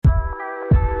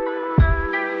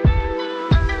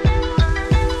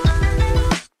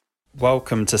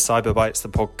Welcome to Cyber Bytes, the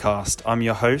podcast. I'm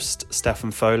your host, Stefan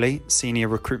Foley, Senior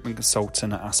Recruitment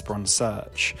Consultant at Aspiron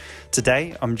Search.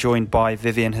 Today, I'm joined by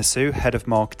Vivienne Hsu, Head of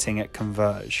Marketing at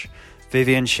Converge.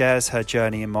 Vivienne shares her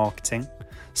journey in marketing,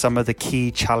 some of the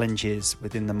key challenges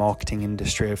within the marketing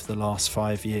industry over the last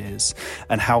 5 years,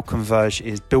 and how Converge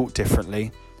is built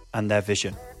differently and their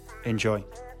vision. Enjoy.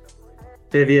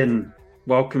 Vivienne,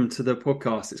 welcome to the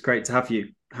podcast. It's great to have you.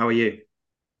 How are you?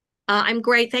 I'm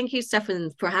great. Thank you,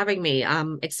 Stefan, for having me.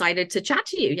 I'm excited to chat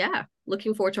to you. Yeah,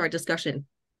 looking forward to our discussion.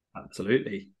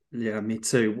 Absolutely. Yeah, me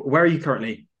too. Where are you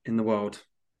currently in the world?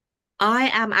 I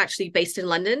am actually based in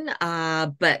London,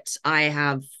 but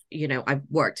I've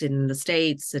worked in the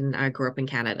States and I grew up in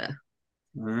Canada.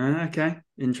 Okay,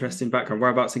 interesting background.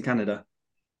 Whereabouts in Canada?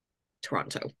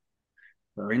 Toronto.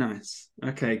 Very nice.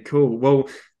 Okay, cool. Well,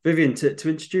 Vivienne, to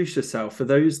introduce yourself, for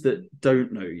those that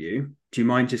don't know you, do you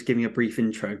mind just giving a brief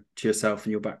intro to yourself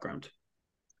and your background?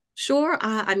 Sure.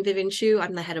 I'm Vivienne Hsu.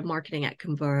 I'm the head of marketing at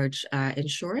Converge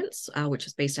Insurance, which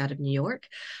is based out of New York.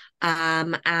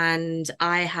 And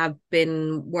I have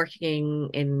been working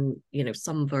in,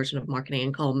 some version of marketing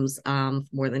and comms for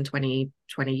more than 20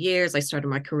 years. I started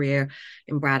my career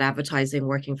in brand advertising,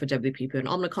 working for WPP and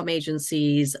Omnicom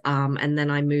agencies. And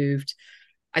then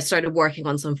I started working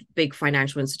on some big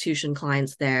financial institution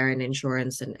clients there in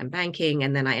insurance and banking.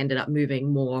 And then I ended up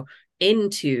moving more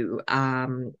into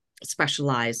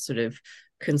specialized sort of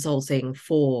consulting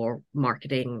for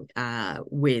marketing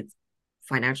with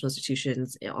financial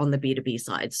institutions on the B2B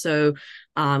side. So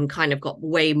kind of got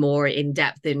way more in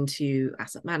depth into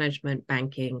asset management,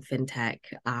 banking, fintech,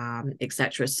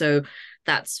 etc. So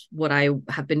that's what I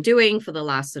have been doing for the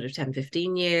last sort of 10,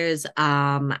 15 years.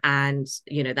 And,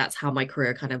 that's how my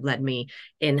career kind of led me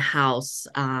in-house,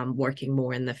 working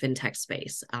more in the fintech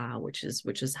space, which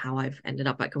is how I've ended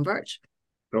up at Converge.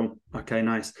 Cool. Okay,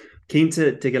 nice. Keen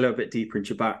to dig a little bit deeper into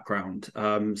your background.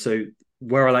 So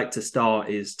where I like to start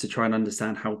is to try and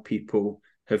understand how people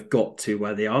have got to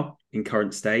where they are in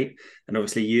current state. And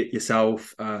obviously you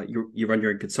yourself, you run your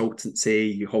own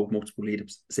consultancy, you hold multiple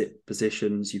leadership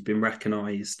positions, you've been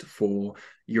recognized for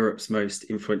Europe's most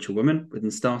influential women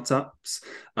within startups.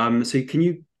 So can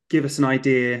you give us an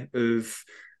idea of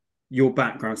your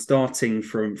background, starting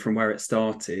from where it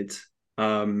started,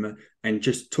 and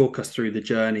just talk us through the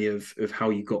journey of how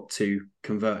you got to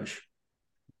Converge?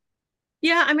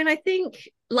 Yeah, I mean, I think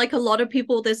like a lot of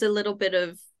people, there's a little bit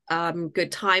of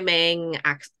good timing,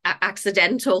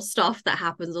 accidental stuff that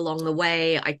happens along the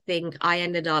way. I think I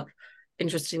ended up,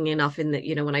 interestingly enough, in that,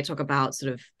 when I talk about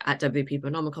sort of at WPP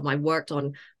and Omnicom, I worked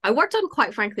on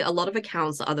quite frankly a lot of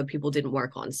accounts that other people didn't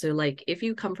work on. So like if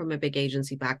you come from a big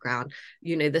agency background,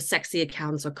 the sexy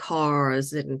accounts are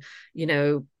cars and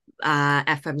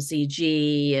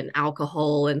FMCG and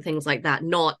alcohol and things like that,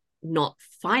 not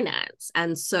finance.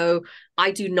 And so I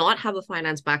do not have a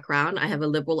finance background. I have a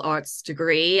liberal arts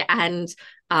degree, and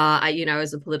I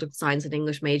was a political science and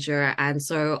English major. And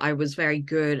so I was very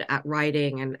good at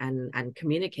writing and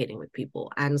communicating with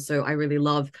people. And so I really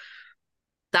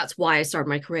that's why I started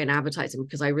my career in advertising,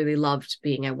 because I really loved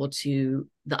being able to,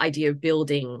 the idea of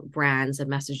building brands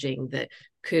and messaging that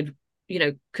could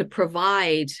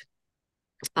provide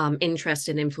interest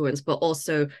and influence, but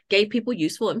also gave people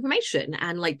useful information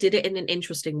and like did it in an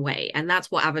interesting way. And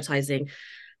that's what advertising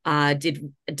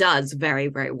does very,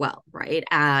 very well, right?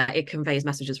 It conveys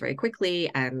messages very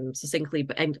quickly and succinctly,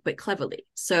 but cleverly.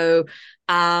 So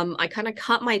I kind of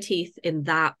cut my teeth in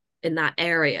that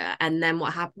area. And then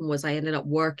what happened was I ended up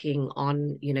working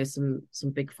on, some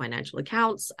big financial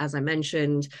accounts. As I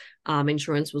mentioned,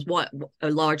 insurance was a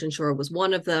large insurer was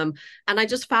one of them. And I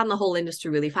just found the whole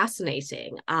industry really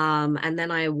fascinating. And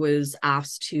then I was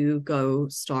asked to go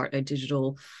start a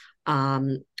digital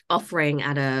offering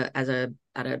at a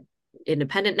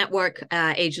independent network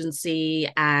agency,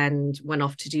 and went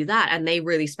off to do that. And they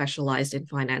really specialized in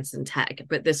finance and tech,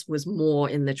 but this was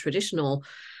more in the traditional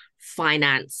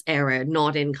finance era,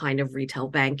 not in kind of retail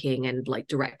banking and like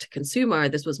direct to consumer.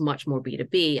 This was much more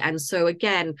B2B. And so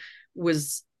again,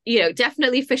 was,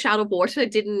 definitely fish out of water.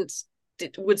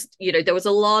 There was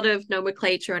a lot of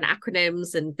nomenclature and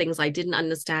acronyms and things I didn't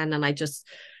understand. And I just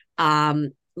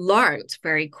learned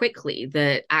very quickly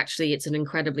that actually it's an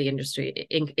incredibly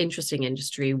interesting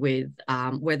industry with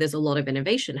where there's a lot of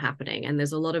innovation happening and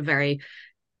there's a lot of very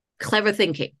clever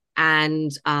thinking.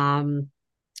 And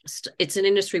it's an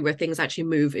industry where things actually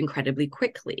move incredibly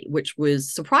quickly, which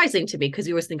was surprising to me, because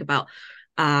you always think about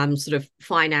sort of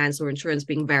finance or insurance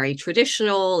being very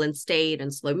traditional and staid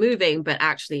and slow moving, but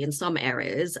actually in some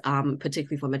areas,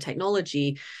 particularly from a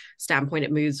technology standpoint,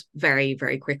 it moves very,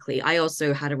 very quickly. I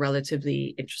also had a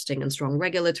relatively interesting and strong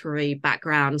regulatory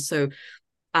background. So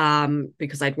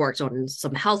because I'd worked on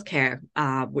some healthcare,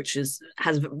 which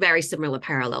has very similar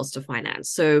parallels to finance.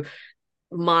 So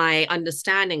my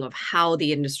understanding of how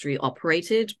the industry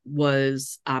operated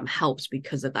was helped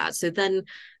because of that. So then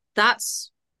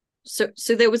that's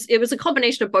it was a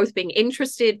combination of both being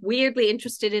weirdly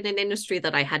interested in an industry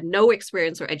that I had no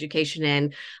experience or education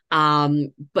in,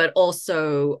 but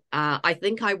also I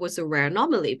think I was a rare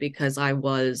anomaly because I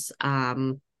was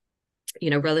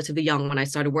relatively young when I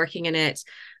started working in it.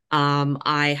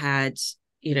 I had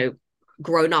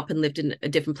grown up and lived in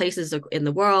different places in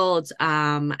the world,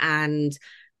 and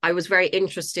I was very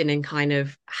interested in kind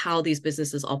of how these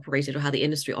businesses operated or how the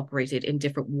industry operated in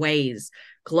different ways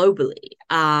globally.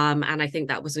 And I think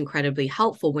that was incredibly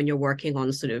helpful when you're working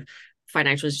on sort of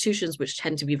financial institutions, which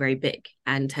tend to be very big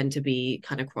and tend to be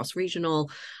kind of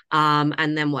cross-regional.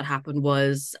 And then what happened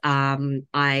was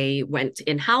I went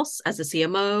in-house as a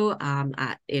CMO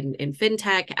in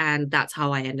fintech, and that's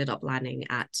how I ended up landing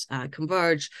at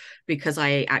Converge, because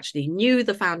I actually knew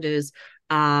the founders,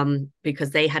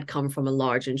 because they had come from a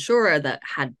large insurer that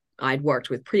I'd worked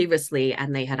with previously,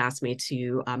 and they had asked me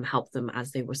to help them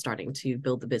as they were starting to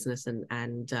build the business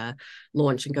and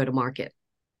launch and go to market.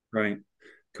 Right.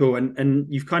 Cool. And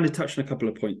you've kind of touched on a couple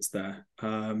of points there.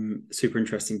 Super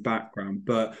interesting background.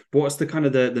 But what's the kind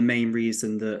of the main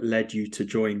reason that led you to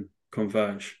join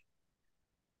Converge?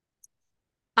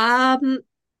 I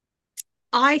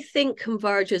think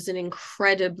Converge is an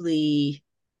incredibly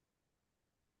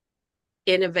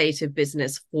innovative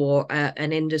business for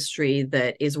an industry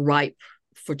that is ripe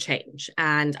for change.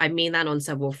 And I mean that on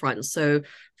several fronts. So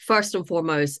first and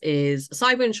foremost is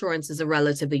cyber insurance is a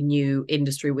relatively new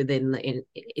industry within the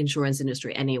insurance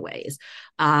industry anyways.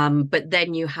 But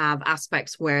then you have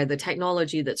aspects where the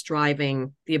technology that's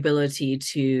driving the ability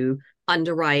to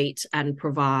underwrite and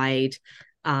provide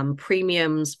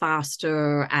premiums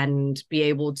faster and be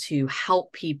able to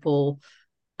help people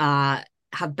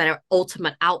have better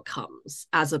ultimate outcomes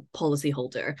as a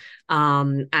policyholder,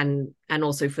 and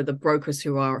also for the brokers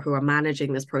who are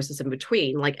managing this process in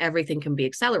between. Like, everything can be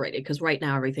accelerated because right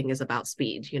now everything is about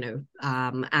speed,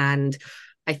 and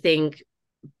I think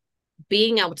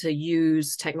being able to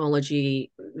use technology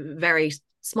very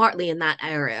smartly in that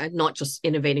area, not just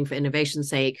innovating for innovation's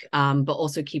sake, but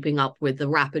also keeping up with the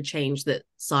rapid change that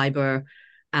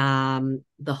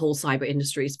the whole cyber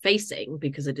industry is facing,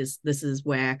 because this is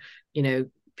where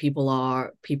people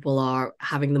are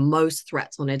having the most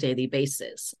threats on a daily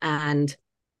basis. And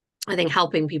I think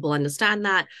helping people understand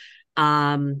that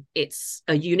it's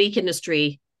a unique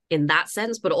industry in that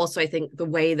sense, but also I think the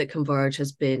way that Converge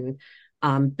has been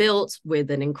built with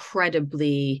an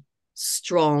incredibly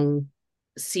strong,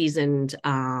 seasoned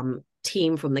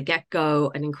team from the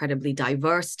get-go, an incredibly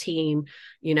diverse team,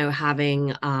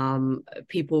 having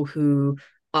people who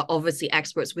are obviously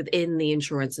experts within the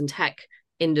insurance and tech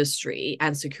industry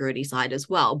and security side as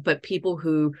well, but people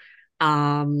who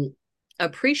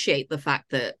appreciate the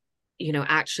fact that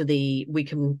actually we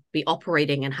can be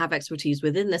operating and have expertise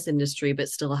within this industry, but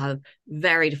still have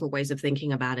very different ways of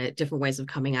thinking about it, different ways of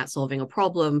coming at solving a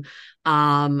problem,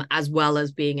 as well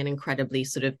as being an incredibly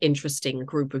sort of interesting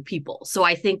group of people. So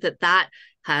I think that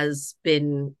has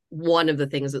been one of the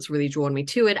things that's really drawn me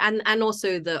to it, and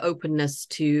also the openness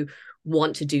to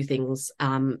want to do things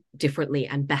differently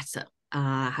and better.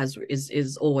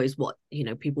 Is always what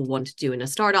people want to do in a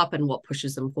startup and what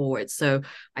pushes them forward. So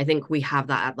I think we have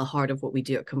that at the heart of what we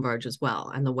do at Converge as well,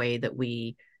 and the way that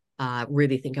we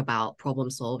really think about problem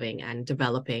solving and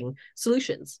developing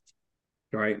solutions.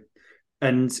 Right.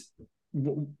 And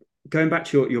going back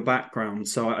to your background,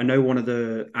 so I know one of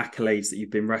the accolades that you've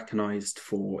been recognized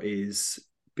for is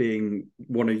being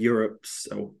one of Europe's,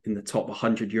 or in the top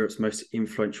 100 Europe's most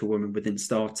influential women within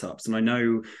startups. And I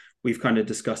know we've kind of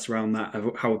discussed around that,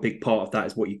 how a big part of that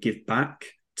is what you give back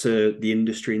to the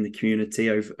industry and the community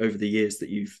over the years that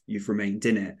you've remained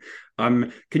in it.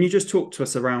 Can you just talk to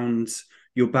us around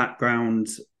your background,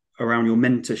 around your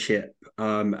mentorship,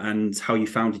 and how you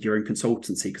founded your own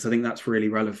consultancy? Because I think that's really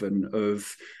relevant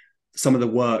of some of the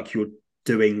work you're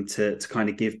doing to kind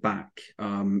of give back,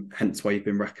 hence why you've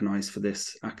been recognized for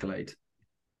this accolade.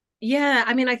 Yeah,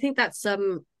 I mean, I think that's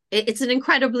it's an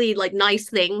incredibly nice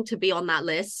thing to be on that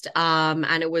list,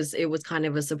 and it was kind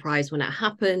of a surprise when it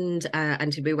happened,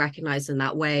 and to be recognized in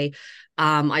that way.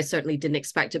 I certainly didn't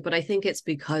expect it, but I think it's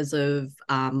because of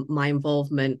my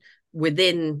involvement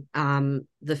within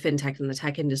the fintech and the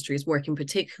tech industries, working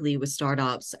particularly with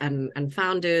startups and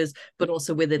founders, but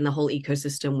also within the whole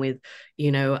ecosystem with,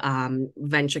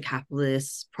 venture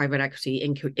capitalists, private equity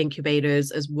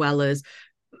incubators, as well as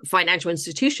financial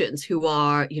institutions who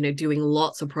are, doing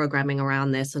lots of programming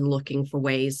around this and looking for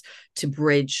ways to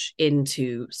bridge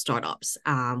into startups,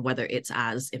 whether it's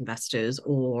as investors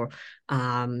or,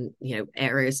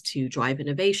 areas to drive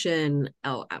innovation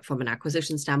from an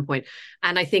acquisition standpoint.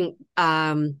 And I think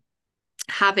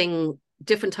having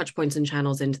different touch points and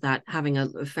channels into that, having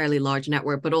a fairly large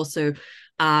network, but also,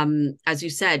 as you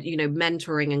said,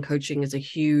 mentoring and coaching is a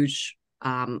huge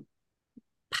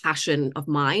passion of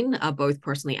mine, both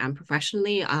personally and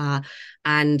professionally.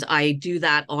 And I do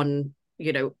that on,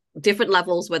 different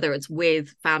levels, whether it's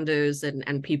with founders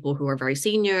and people who are very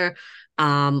senior,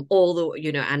 all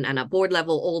the, and at board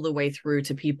level, all the way through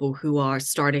to people who are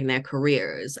starting their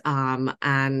careers.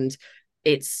 And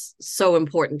it's so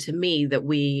important to me that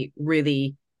we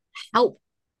really help,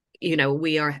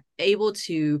 we are able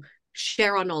to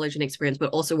share our knowledge and experience,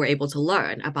 but also we're able to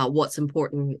learn about what's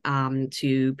important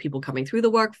to people coming through the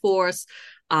workforce,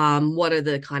 what are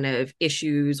the kind of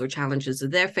issues or challenges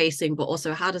that they're facing, but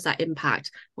also how does that impact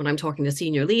when I'm talking to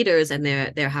senior leaders and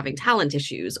they're having talent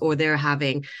issues or they're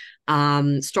having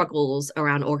struggles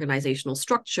around organizational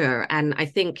structure. And I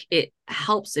think it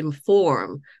helps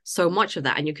inform so much of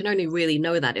that. And you can only really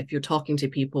know that if you're talking to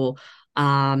people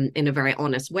in a very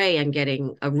honest way and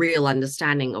getting a real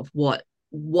understanding of what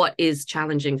is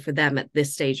challenging for them at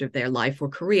this stage of their life or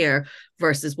career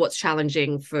versus what's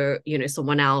challenging for,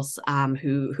 someone else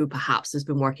who perhaps has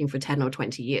been working for 10 or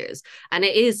 20 years. And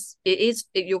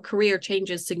your career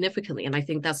changes significantly. And I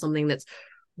think that's something that's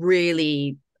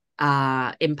really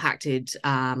impacted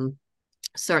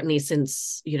certainly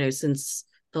since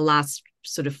the last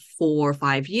sort of 4 or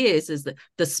 5 years, is that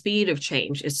the speed of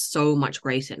change is so much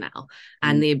greater now.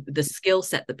 And the skill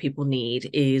set that people need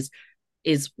is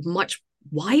much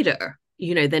wider,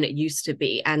 than it used to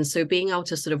be. And so being able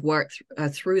to sort of work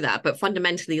through that, but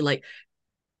fundamentally, like,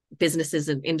 businesses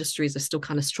and industries are still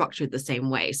kind of structured the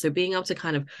same way. So being able to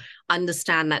kind of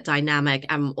understand that dynamic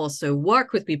and also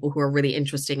work with people who are really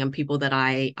interesting and people that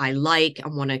I like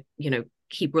and want to,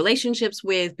 keep relationships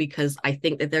with, because I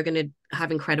think that they're going to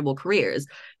have incredible careers,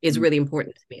 is really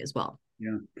important to me as well.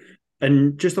 Yeah.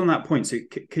 And just on that point, so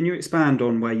can you expand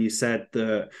on where you said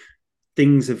that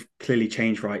things have clearly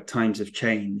changed, right? Times have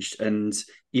changed. And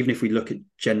even if we look at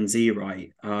Gen Z,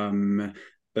 right,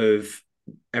 of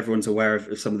everyone's aware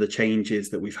of some of the changes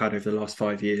that we've had over the last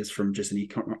 5 years from just an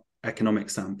economic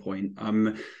standpoint.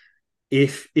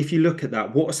 If you look at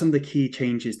that, what are some of the key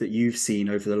changes that you've seen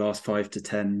over the last 5 to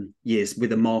 10 years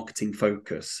with a marketing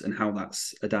focus and how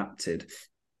that's adapted?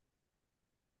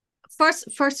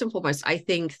 First and foremost, I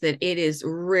think that it is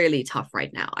really tough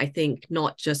right now. I think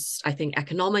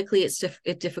economically it's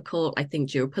difficult. I think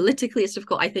geopolitically it's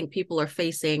difficult. I think people are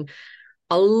facing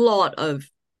a lot of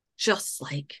just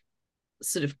like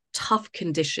sort of tough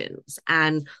conditions.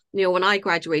 And, when I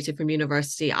graduated from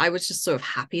university, I was just sort of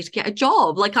happy to get a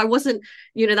job. Like, I wasn't,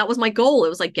 that was my goal. It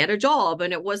was like, get a job.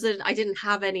 And I didn't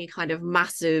have any kind of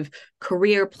massive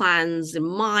career plans in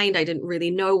mind. I didn't really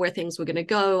know where things were going to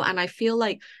go. And I feel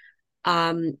like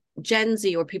Gen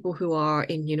Z, or people who are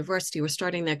in university or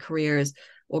starting their careers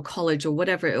or college or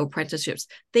whatever, or apprenticeships,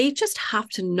 they just have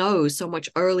to know so much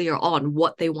earlier on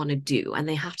what they want to do, and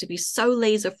they have to be so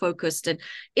laser focused. And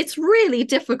it's really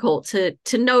difficult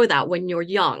to know that when you're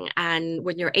young, and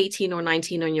when you're 18 or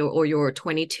 19 or you're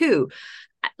 22.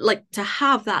 Like, to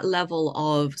have that level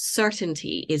of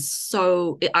certainty is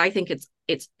I think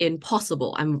it's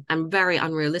impossible and very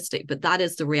unrealistic, but that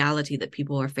is the reality that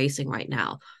people are facing right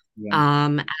now.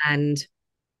 Yeah. And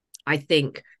I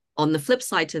think on the flip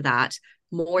side to that,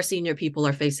 more senior people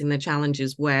are facing the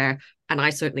challenges where, and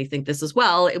I certainly think this as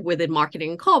well, within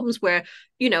marketing and comms, where,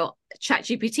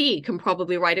 ChatGPT can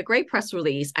probably write a great press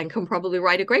release and can probably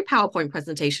write a great PowerPoint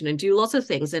presentation and do lots of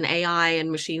things. And AI and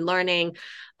machine learning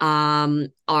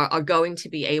are going to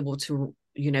be able to,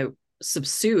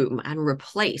 subsume and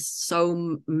replace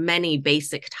so many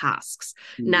basic tasks.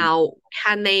 Now,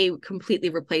 can they completely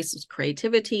replace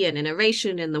creativity and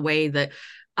innovation in the way that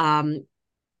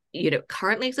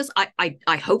currently exists?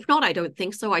 I hope not. I don't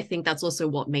think so. I think that's also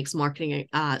what makes marketing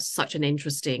such an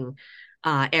interesting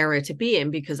area to be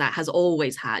in, because that has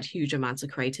always had huge amounts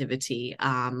of creativity,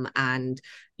 and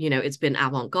it's been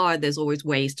avant-garde. There's always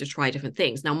ways to try different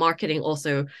things. Now, marketing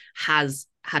also has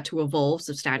had to evolve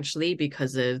substantially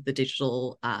because of the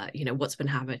digital, what's been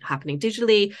happening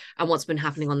digitally and what's been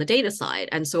happening on the data side.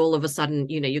 And so all of a sudden,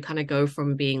 you kind of go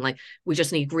from being like, we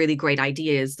just need really great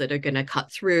ideas that are going to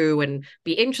cut through and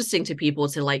be interesting to people,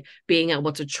 to like being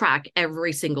able to track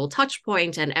every single touch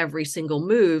point and every single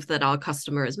move that our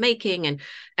customer is making, and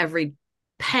every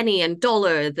penny and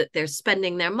dollar that they're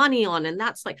spending their money on. And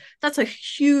that's a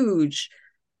huge,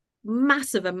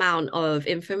 massive amount of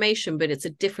information, but it's a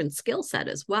different skill set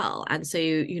as well. And so,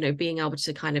 being able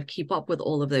to kind of keep up with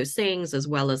all of those things, as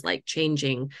well as like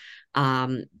changing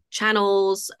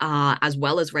channels, as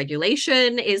well as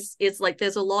regulation, is like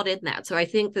there's a lot in that. So I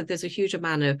think that there's a huge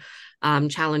amount of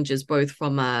challenges, both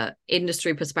from a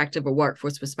industry perspective, a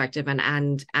workforce perspective,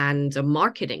 and a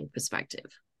marketing perspective.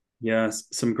 Yes,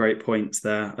 some great points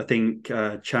there. I think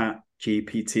chat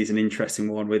GPT is an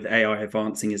interesting one with AI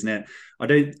advancing, isn't it?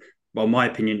 My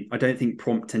opinion, I don't think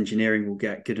prompt engineering will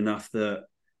get good enough that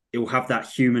it will have that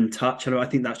human touch. I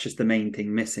think that's just the main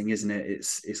thing missing, isn't it?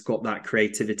 It's got that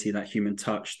creativity, that human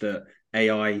touch that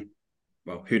AI,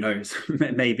 well, who knows?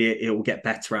 Maybe it will get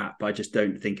better at, but I just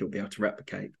don't think it'll be able to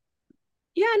replicate.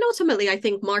 Yeah, and ultimately, I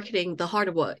think marketing, the heart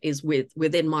of what is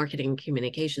within marketing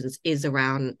communications is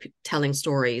around telling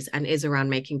stories, and is around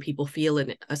making people feel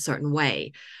in a certain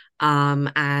way.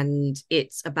 And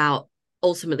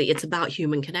ultimately, it's about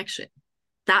human connection.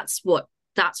 That's what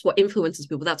influences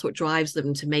people. That's what drives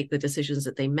them to make the decisions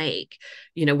that they make.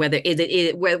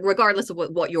 Regardless of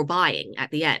what you're buying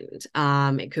at the end.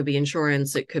 It could be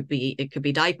insurance, it could be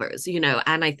diapers.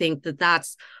 And I think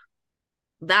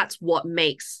that's what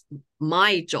makes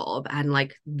my job and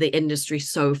like the industry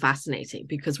so fascinating,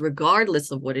 because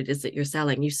regardless of what it is that you're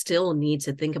selling, you still need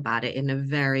to think about it in a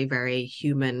very, very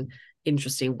human,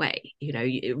 interesting way,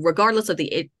 regardless of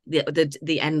the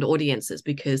end audiences,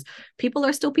 because people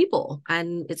are still people,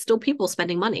 and it's still people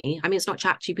spending money. I mean, it's not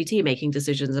chat GPT making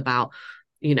decisions about,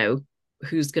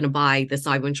 who's going to buy the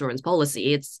cyber insurance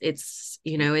policy. It's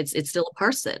still a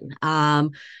person.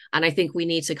 And I think we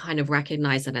need to kind of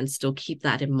recognize it and still keep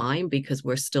that in mind, because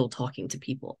we're still talking to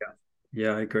people.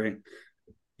 Yeah, I agree.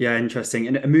 Yeah,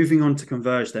 interesting. And moving on to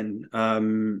Converge then.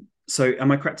 So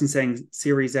am I correct in saying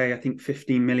Series A, I think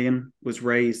 15 million was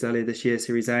raised earlier this year,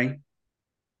 Series A?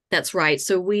 That's right.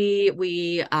 So we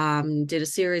did a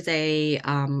Series A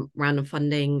round of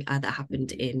funding that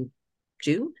happened in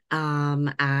June.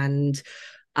 And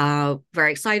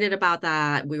very excited about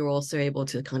that. We were also able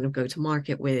to kind of go to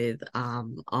market with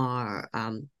our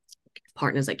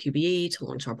partners at QBE to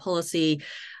launch our policy.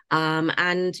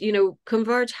 And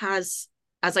Converge has,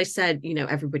 as I said,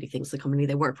 everybody thinks the company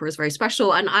they work for is very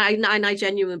special, and I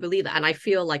genuinely believe that. And I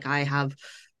feel like I have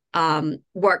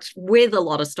worked with a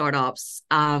lot of startups,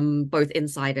 both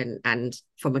inside and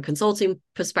from a consulting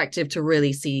perspective, to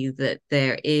really see that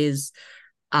there is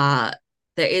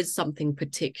something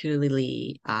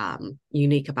particularly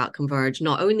unique about Converge,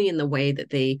 not only in the way that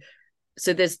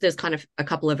there's kind of a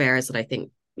couple of areas that I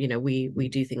think we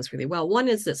do things really well. One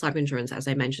is that cyber insurance, as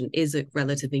I mentioned, is a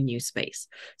relatively new space.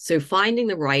 So finding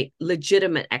the right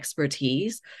legitimate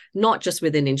expertise, not just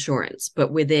within insurance,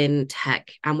 but within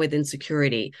tech and within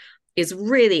security, is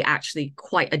really actually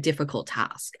quite a difficult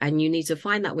task. And you need to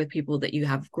find that with people that you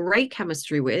have great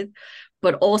chemistry with,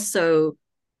 but also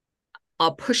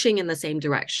are pushing in the same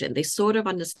direction. They sort of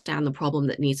understand the problem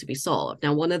that needs to be solved.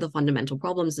 Now, one of the fundamental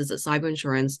problems is that cyber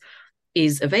insurance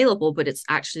is available, but it's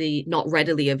actually not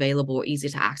readily available or easy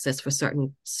to access for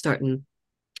certain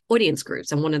audience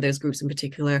groups. And one of those groups in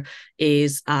particular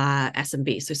is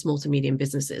SMB, so small to medium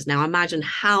businesses. Now, imagine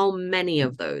how many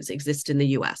of those exist in the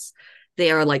US. They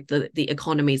are like the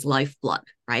economy's lifeblood,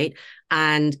 right?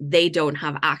 And they don't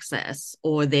have access,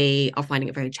 or they are finding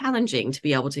it very challenging to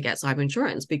be able to get cyber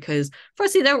insurance, because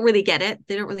firstly, they don't really get it.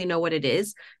 They don't really know what it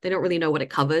is. They don't really know what it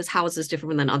covers. How is this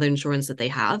different than other insurance that they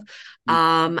have?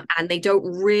 And they don't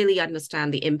really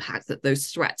understand the impact that those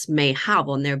threats may have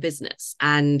on their business.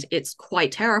 And it's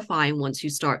quite terrifying once you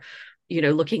start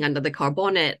looking under the car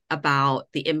bonnet about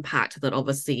the impact that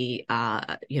obviously,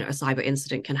 a cyber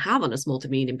incident can have on a small to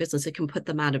medium business. It can put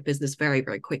them out of business very,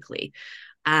 very quickly.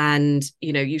 And,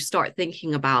 you start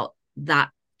thinking about that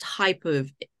type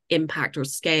of impact or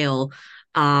scale.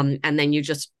 And then you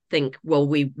just think, well,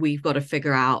 we've got to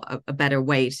figure out a better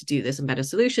way to do this and better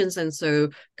solutions. And so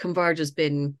Converge has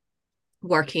been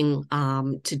working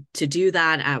to do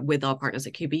that with our partners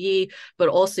at QBE, but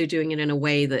also doing it in a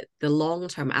way that the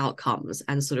long-term outcomes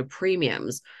and sort of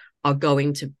premiums are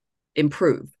going to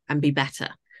improve and be better.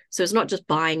 So it's not just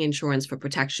buying insurance for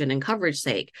protection and coverage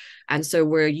sake. And so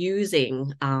we're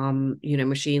using,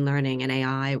 machine learning and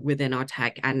AI within our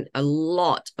tech, and a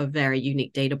lot of very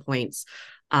unique data points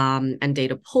and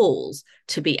data pools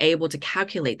to be able to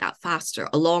calculate that faster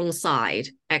alongside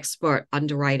expert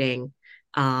underwriting,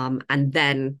 and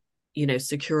then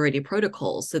security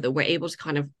protocols, so that we're able to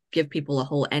kind of give people a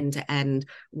whole end-to-end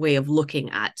way of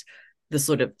looking at the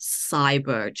sort of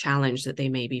cyber challenge that they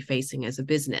may be facing as a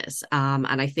business.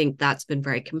 And I think that's been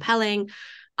very compelling.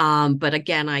 But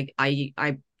again,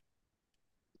 I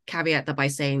caveat that by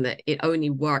saying that it only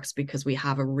works because we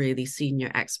have a really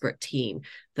senior expert team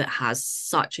that has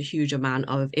such a huge amount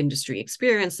of industry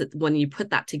experience, that when you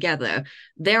put that together,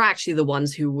 they're actually the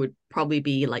ones who would probably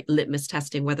be like litmus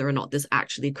testing whether or not this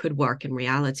actually could work in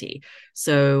reality.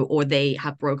 So, or they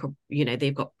have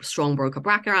they've got strong broker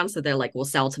background, so they're like, well,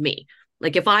 sell to me.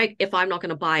 Like if I'm not going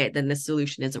to buy it, then this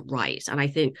solution isn't right. And I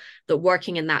think that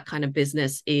working in that kind of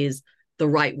business is the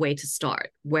right way to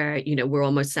start, where we're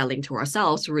almost selling to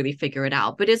ourselves to really figure it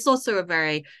out. But it's also a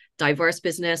very diverse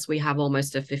business. We have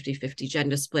almost a 50-50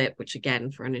 gender split, which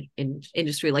again for an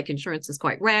industry like insurance is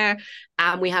quite rare.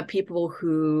 And we have people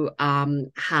who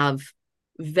have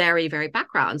very, very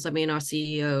backgrounds. I mean, our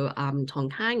CEO Tong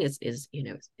Kang is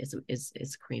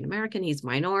Korean American. He's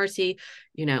minority.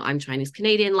 I'm Chinese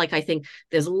Canadian. Like, I think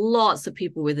there's lots of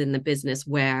people within the business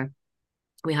where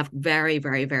we have very,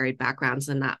 very varied backgrounds,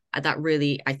 and that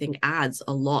really, I think, adds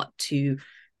a lot to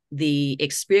the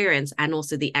experience and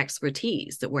also the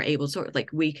expertise that we're able to, like,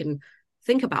 we can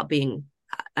think about being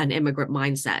an immigrant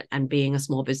mindset and being a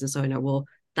small business owner. Well,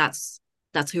 that's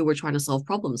who we're trying to solve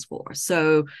problems for.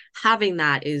 So having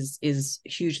that is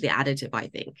hugely additive, I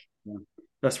think. Yeah.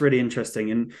 That's really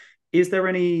interesting. And is there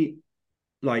any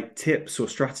like tips or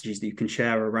strategies that you can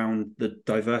share around the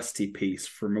diversity piece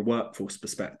from a workforce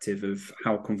perspective of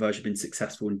how Converge have been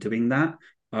successful in doing that,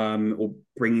 or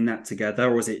bringing that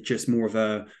together? Or is it just more of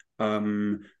a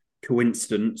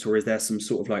coincidence, or is there some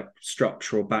sort of like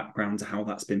structural background to how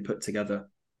that's been put together?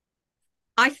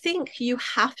 I think you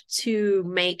have to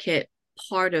make it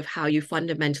part of how you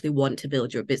fundamentally want to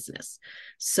build your business.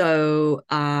 So,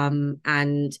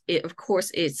 and it, of course,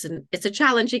 it's a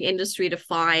challenging industry to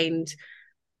find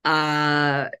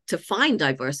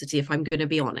diversity, if I'm going to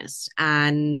be honest.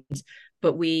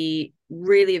 But we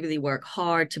really, really work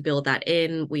hard to build that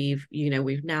in. We've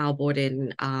now brought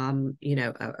in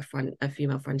a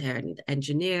female front-end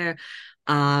engineer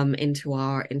into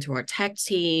our tech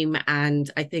team. And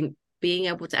I think being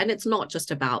able to, and it's not just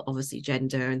about obviously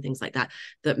gender and things like that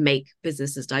make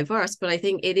businesses diverse, but I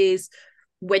think it is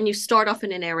when you start off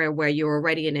in an area where you're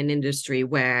already in an industry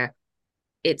where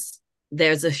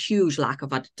there's a huge lack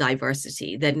of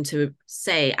diversity, then to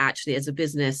say, actually, as a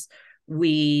business,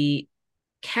 we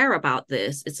care about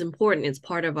this. It's important. It's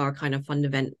part of our kind of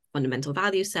fundamental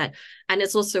value set. And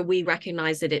it's also, we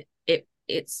recognize that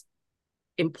it's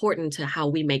important to how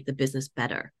we make the business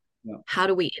better. Yeah. How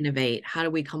do we innovate? How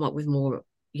do we come up with more,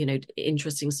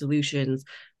 interesting solutions?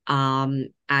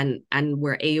 And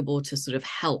we're able to sort of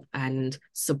help and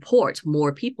support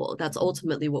more people. That's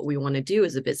ultimately what we want to do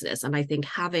as a business. And I think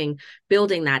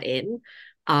building that in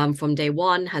from day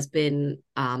one has been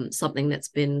something that's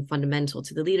been fundamental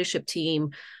to the leadership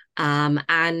team,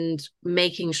 and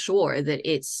making sure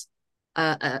that it's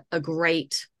a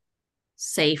great,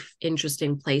 safe,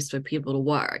 interesting place for people to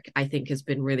work, I think has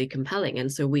been really compelling.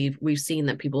 And so we've seen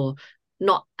that people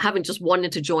haven't just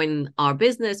wanted to join our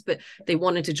business, but they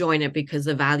wanted to join it because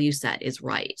the value set is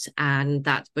right. And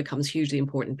that becomes hugely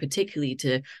important, particularly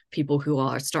to people who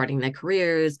are starting their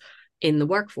careers in the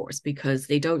workforce, because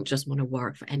they don't just want to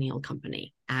work for any old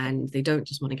company, and they don't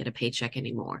just want to get a paycheck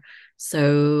anymore.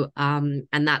 So, and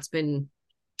that's been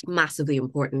massively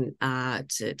important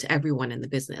to everyone in the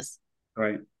business.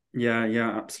 Right.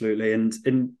 Yeah, absolutely.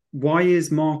 And why is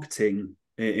marketing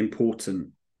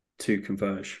important to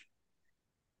Converge?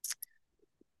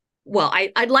 Well,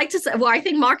 I'd like to say, well, I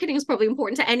think marketing is probably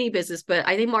important to any business, but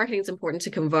I think marketing is important to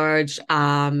Converge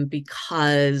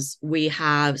because we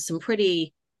have some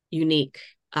pretty unique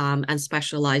and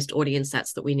specialized audience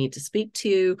sets that we need to speak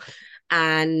to.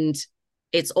 And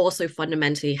it's also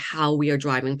fundamentally how we are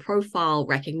driving profile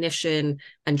recognition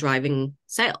and driving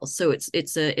sales. So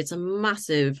it's a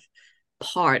massive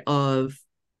part of,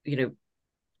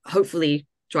 hopefully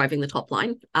driving the top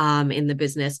line in the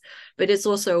business, but it's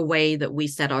also a way that we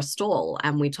set our stall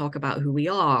and we talk about who we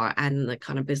are and the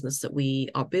kind of business that we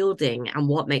are building and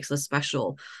what makes us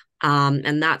special.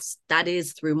 And that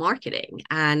is through marketing.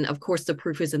 And of course, the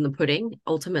proof is in the pudding.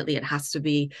 Ultimately, it has to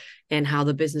be in how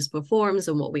the business performs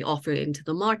and what we offer into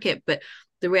the market. But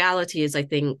the reality is, I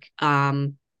think,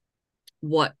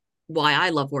 why I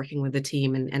love working with the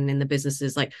team and in the business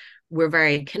is, like, we're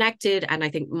very connected. And I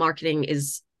think marketing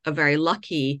is a very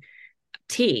lucky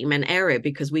team and area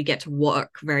because we get to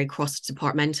work very cross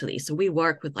departmentally. So we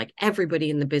work with like everybody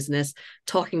in the business,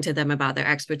 talking to them about their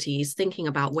expertise, thinking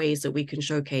about ways that we can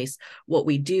showcase what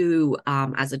we do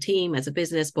as a team, as a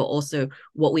business, but also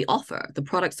what we offer, the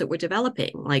products that we're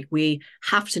developing. Like we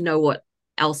have to know what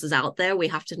else is out there. We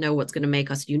have to know what's going to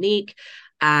make us unique.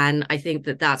 And I think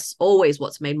that that's always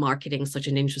what's made marketing such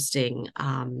an interesting,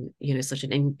 such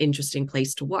an interesting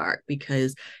place to work,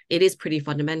 because it is pretty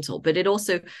fundamental, but it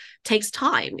also takes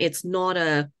time. It's not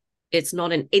an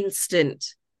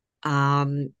instant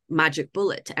magic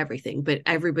bullet to everything, but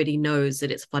everybody knows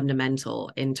that it's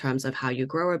fundamental in terms of how you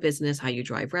grow a business, how you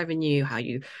drive revenue, how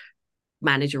you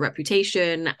manage your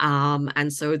reputation.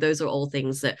 And so those are all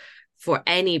things that for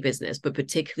any business, but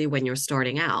particularly when you're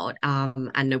starting out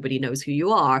and nobody knows who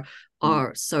you are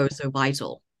so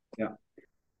vital. Yeah.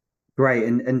 Great.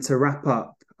 And to wrap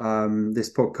up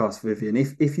this podcast,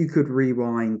 Vivienne, if you could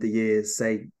rewind the years,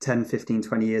 say 10, 15,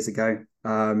 20 years ago,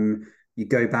 you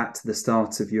go back to the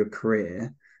start of your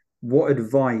career, what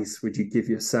advice would you give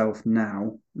yourself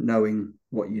now, knowing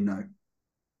what you know?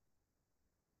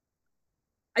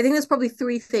 I think there's probably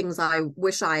three things I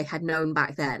wish I had known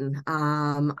back then.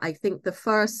 I think the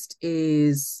first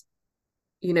is,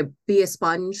 be a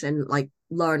sponge and like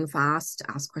learn fast,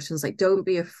 ask questions. Like, don't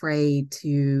be afraid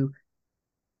to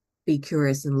be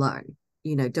curious and learn.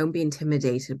 Don't be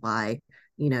intimidated by,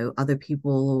 other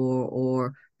people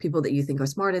or people that you think are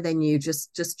smarter than you.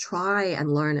 Just try and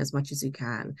learn as much as you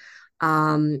can.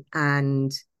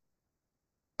 And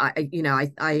I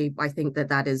think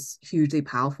that is hugely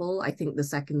powerful. I think the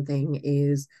second thing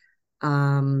is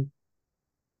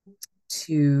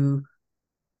to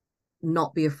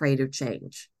not be afraid of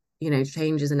change.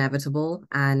 Change is inevitable,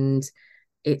 and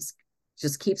it's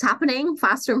just keeps happening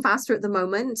faster and faster at the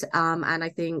moment. And I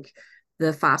think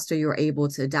the faster you're able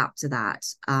to adapt to that,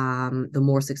 the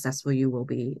more successful you will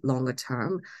be longer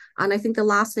term. And I think the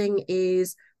last thing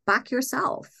is back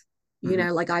yourself.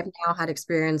 Like I've now had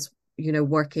experience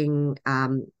working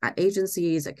at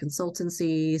agencies, at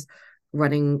consultancies,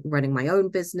 running my own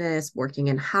business, working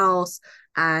in-house.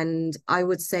 And I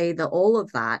would say that all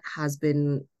of that has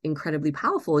been incredibly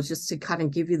powerful, just to kind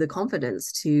of give you the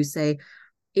confidence to say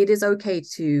it is okay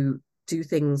to do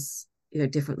things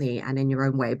differently and in your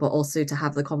own way, but also to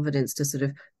have the confidence to sort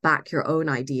of back your own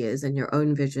ideas and your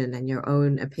own vision and your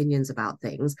own opinions about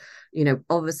things.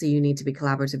 Obviously you need to be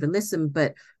collaborative and listen,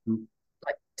 but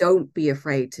don't be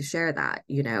afraid to share that,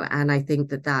 and I think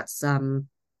that's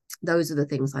those are the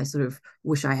things I sort of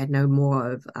wish I had known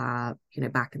more of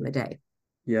back in the day.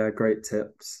 Yeah, great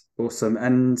tips. Awesome.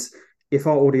 And if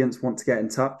our audience want to get in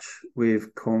touch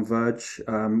with Converge,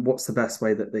 what's the best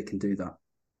way that they can do that?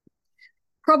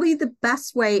 Probably the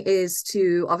best way is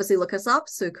to obviously look us up.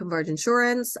 So Converge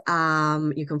Insurance.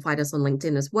 You can find us on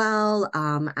LinkedIn as well.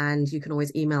 And you can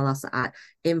always email us at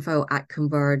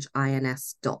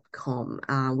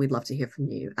info@convergeins.com. We'd love to hear from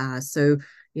you. So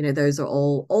those are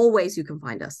all ways you can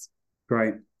find us.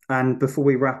 Great. And before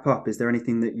we wrap up, is there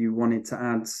anything that you wanted to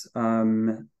add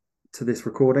to this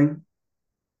recording?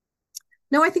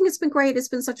 No, I think it's been great. It's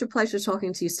been such a pleasure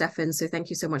talking to you, Stefan. So thank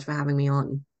you so much for having me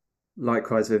on.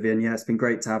 Likewise, Vivienne. Yeah, it's been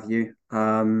great to have you.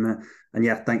 And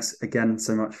yeah, thanks again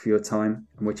so much for your time,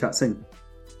 and we'll chat soon.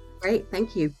 Great.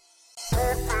 Thank you.